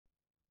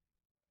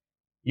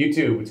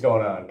YouTube, what's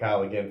going on?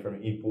 Kyle again from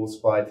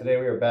ePoolSupply. Today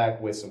we are back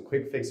with some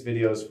quick fix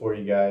videos for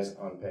you guys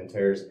on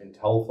Pentair's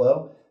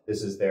Intelliflo.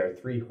 This is their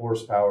 3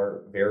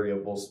 horsepower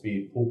variable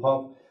speed pool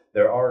pump.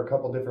 There are a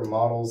couple different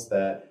models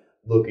that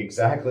look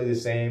exactly the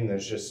same.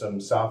 There's just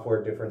some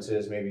software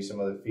differences, maybe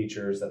some other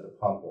features that the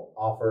pump will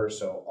offer.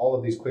 So all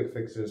of these quick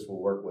fixes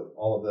will work with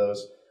all of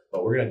those.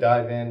 But we're going to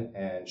dive in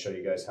and show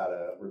you guys how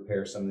to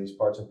repair some of these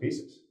parts and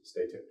pieces.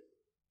 Stay tuned.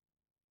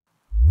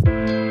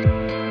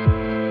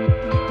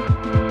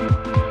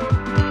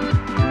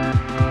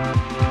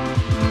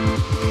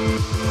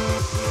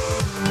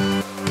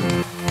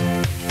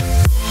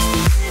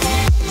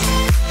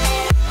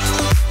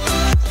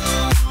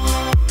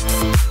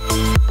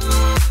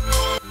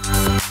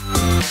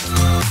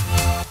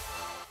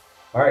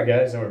 Alright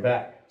guys, and we're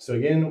back. So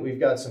again, we've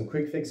got some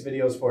quick fix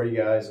videos for you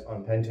guys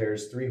on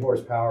Pentair's 3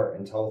 horsepower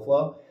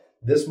Intelliflo.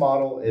 This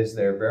model is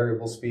their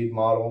variable speed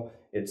model.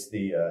 It's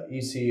the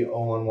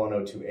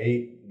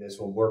EC011028. This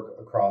will work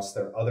across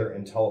their other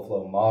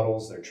Intelliflo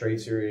models, their trade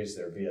series,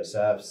 their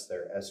VSFs,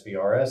 their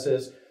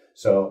SVRSs.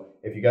 So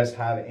if you guys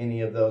have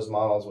any of those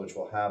models, which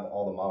will have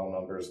all the model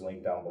numbers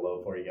linked down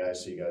below for you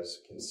guys so you guys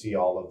can see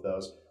all of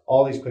those,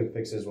 all these quick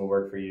fixes will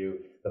work for you.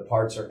 The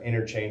parts are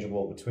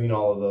interchangeable between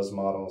all of those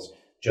models,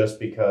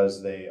 just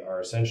because they are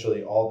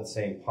essentially all the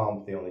same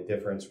pump. The only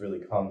difference really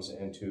comes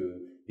into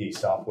the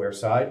software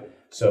side.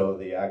 So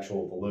the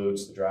actual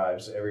volutes, the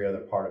drives, every other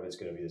part of it's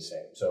going to be the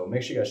same. So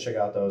make sure you guys check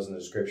out those in the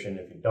description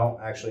if you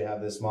don't actually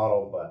have this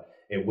model, but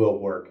it will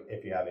work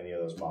if you have any of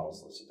those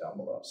models listed down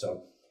below.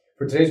 So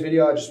for today's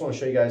video, I just want to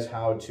show you guys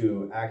how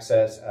to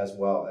access as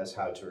well as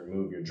how to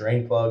remove your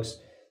drain plugs.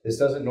 This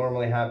doesn't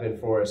normally happen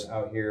for us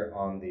out here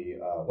on the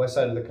west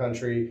side of the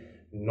country.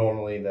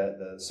 Normally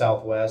the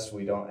southwest,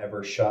 we don't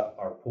ever shut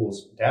our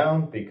pools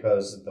down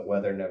because the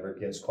weather never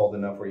gets cold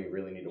enough where you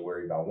really need to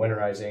worry about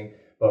winterizing.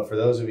 But for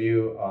those of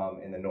you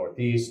in the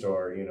northeast,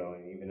 or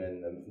even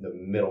in the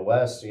middle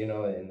west, in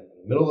the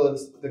middle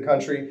of the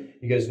country,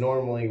 you guys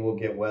normally will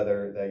get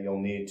weather that you'll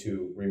need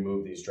to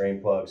remove these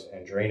drain plugs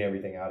and drain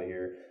everything out of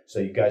here, so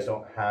you guys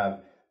don't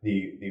have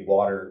the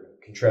water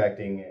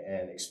contracting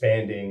and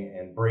expanding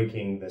and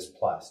breaking this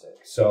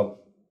plastic. So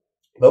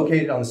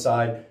located on the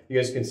side, you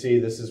guys can see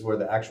this is where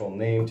the actual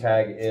name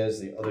tag is.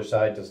 The other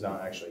side does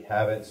not actually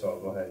have it, so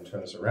I'll go ahead and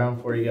turn this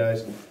around for you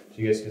guys. So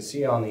you guys can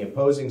see on the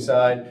opposing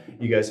side,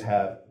 you guys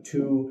have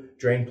 2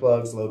 drain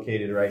plugs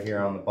located right here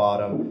on the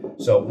bottom.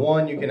 So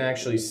one you can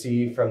actually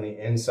see from the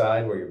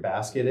inside where your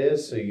basket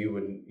is, so you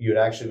would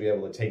actually be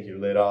able to take your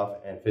lid off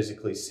and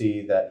physically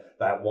see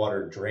that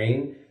water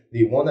drain.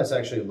 The one that's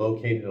actually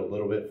located a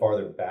little bit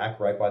farther back,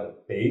 right by the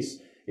base,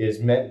 is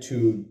meant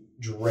to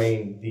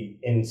drain the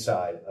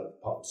inside of the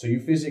pump. So you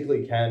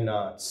physically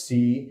cannot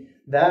see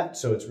that.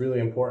 So it's really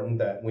important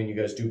that when you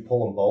guys do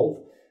pull them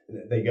both,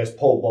 that you guys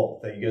pull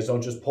both, that you guys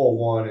don't just pull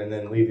one and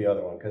then leave the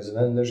other one, because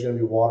then there's going to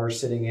be water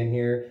sitting in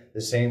here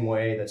the same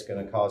way. That's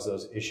going to cause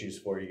those issues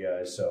for you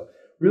guys. So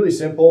really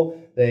simple.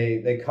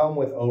 They come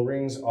with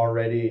O-rings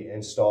already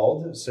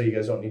installed, so you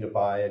guys don't need to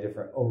buy a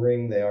different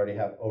O-ring. They already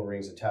have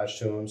O-rings attached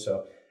to them.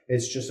 So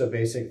it's just a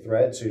basic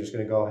thread. So you're just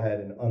going to go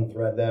ahead and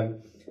unthread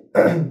them.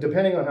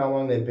 Depending on how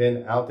long they've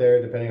been out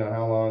there, depending on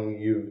how long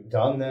you've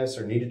done this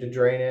or needed to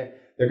drain it,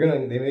 they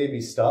may be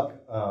stuck.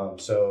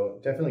 So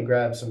definitely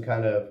grab some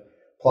kind of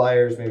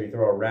pliers, maybe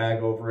throw a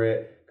rag over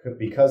it.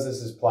 Because this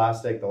is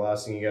plastic, the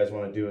last thing you guys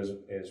want to do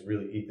is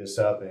really eat this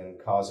up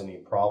and cause any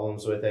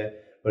problems with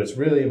it. But it's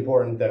really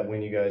important that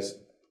when you guys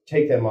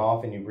take them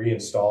off and you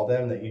reinstall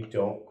them, that you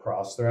don't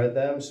cross thread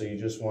them. So you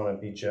just want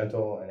to be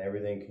gentle and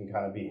everything can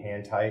kind of be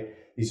hand tight.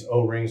 These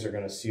O-rings are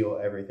going to seal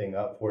everything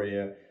up for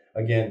you.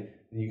 Again,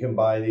 you can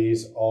buy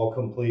these all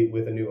complete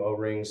with a new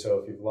O-ring. So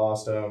if you've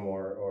lost them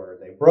or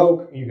they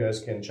broke, you guys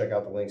can check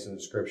out the links in the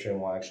description.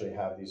 We'll actually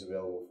have these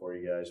available for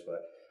you guys.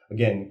 But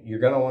again,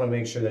 you're going to want to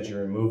make sure that you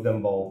remove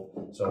them both.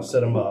 So I'll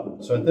set them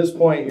up. So at this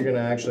point, you're going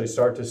to actually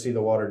start to see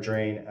the water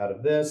drain out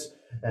of this.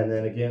 And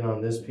then again, on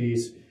this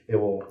piece, it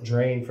will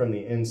drain from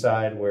the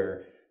inside,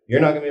 where you're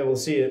not going to be able to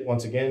see it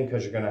once again,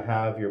 because you're going to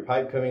have your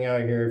pipe coming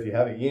out here. If you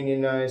have it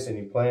unionized and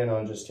you plan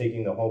on just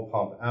taking the whole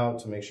pump out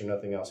to make sure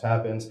nothing else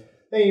happens,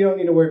 then you don't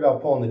need to worry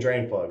about pulling the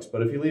drain plugs.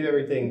 But if you leave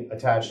everything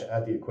attached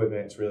at the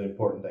equipment, it's really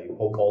important that you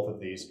pull both of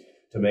these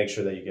to make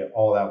sure that you get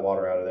all that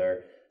water out of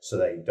there, so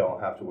that you don't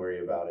have to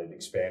worry about it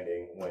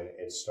expanding when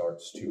it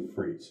starts to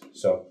freeze.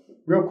 So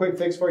real quick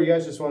fix for you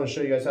guys. Just want to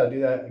show you guys how to do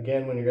that.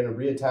 Again, when you're going to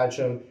reattach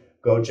them,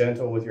 go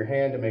gentle with your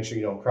hand to make sure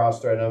you don't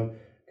cross thread them,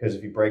 because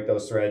if you break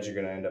those threads, you're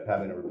going to end up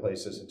having to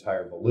replace this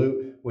entire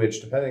volute, which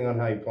depending on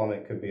how you plumb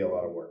it could be a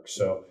lot of work.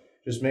 So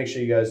just make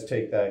sure you guys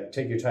take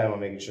your time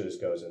on making sure this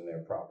goes in there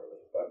properly.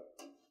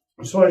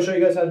 I just want to show you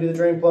guys how to do the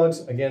drain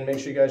plugs. Again, make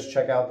sure you guys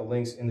check out the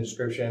links in the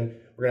description.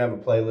 We're going to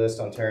have a playlist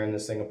on tearing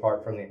this thing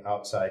apart from the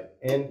outside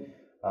in.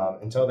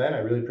 Until then, I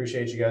really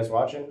appreciate you guys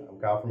watching. I'm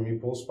Kyle from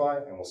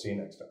ePoolSupply, and we'll see you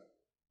next time.